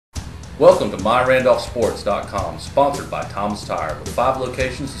Welcome to MyRandolphSports.com, sponsored by Thomas Tire, with 5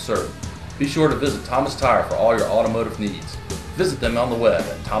 locations to serve. Be sure to visit Thomas Tire for all your automotive needs. Visit them on the web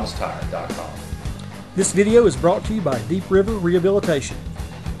at thomastire.com. This video is brought to you by Deep River Rehabilitation,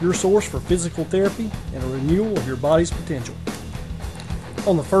 your source for physical therapy and a renewal of your body's potential.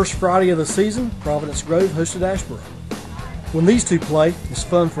 On the first Friday of the season, Providence Grove hosted Asheboro. When these two play, it's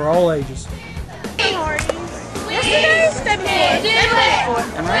fun for all ages.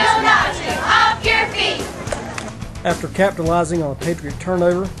 After capitalizing on a Patriot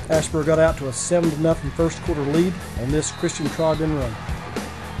turnover, Asheboro got out to a 7-0 first quarter lead on this Christian Trogdon run.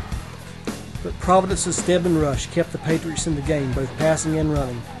 But Providence's Stedman rush kept the Patriots in the game, both passing and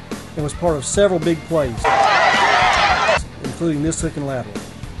running, and was part of several big plays, including this hook and lateral.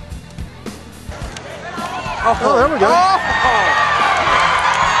 Oh, there we go.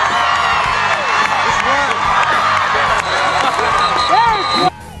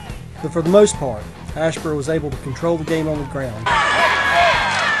 But for the most part, Asheboro was able to control the game on the ground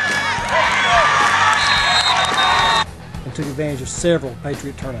and took advantage of several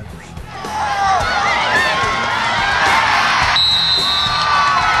Patriot turnovers.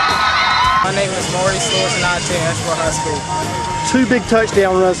 My name is Maurice Lewis and I attend Asheboro High School. 2 big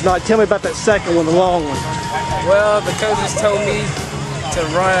touchdown runs tonight. Tell me about that second one, the long one. Well, the coaches told me to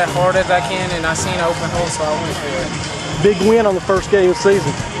run as hard as I can, and I seen an open hole, so I went for it. Big win on the first game of the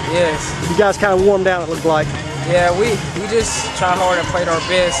season. Yes. You guys kind of warmed down, it looked like. Yeah, we just tried hard and played our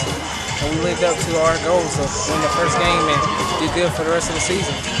best, and we lived up to our goals of winning the first game and do good for the rest of the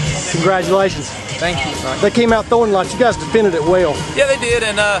season. Congratulations. Thank you. They came out throwing lots. You guys defended it well. Yeah, they did,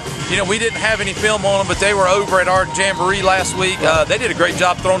 and we didn't have any film on them, but they were over at our jamboree last week. They did a great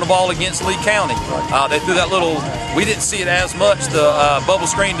job throwing the ball against Lee County. They threw that little, we didn't see it as much, the bubble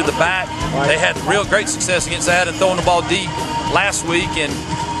screen to the back. They had real great success against that and throwing the ball deep last week, and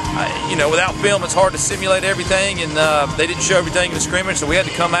without film, it's hard to simulate everything, and they didn't show everything in the scrimmage, so we had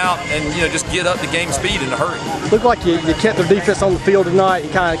to come out and just get up to game speed in a hurry. Looked like you kept their defense on the field tonight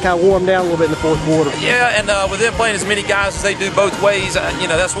and kind of warmed down a little bit in the fourth quarter. Yeah, and with them playing as many guys as they do both ways,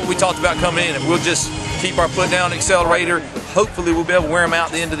 that's what we talked about coming in, and we'll just keep our foot down, accelerator. Hopefully we'll be able to wear them out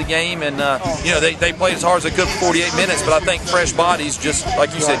at the end of the game, and they played as hard as they could for 48 minutes, but I think fresh bodies, just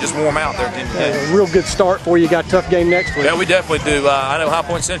like you said, just warm out there at the end of the game. A real good start for you. You got a tough game next week. Yeah, we definitely do. I know High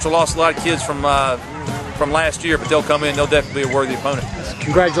Point Central lost a lot of kids from last year, but they'll come in. They'll definitely be a worthy opponent.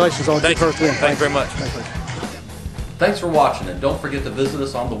 Congratulations on your first win. Thank you very much. Thanks for watching, and don't forget to visit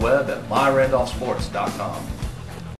us on the web at MyRandolphSports.com.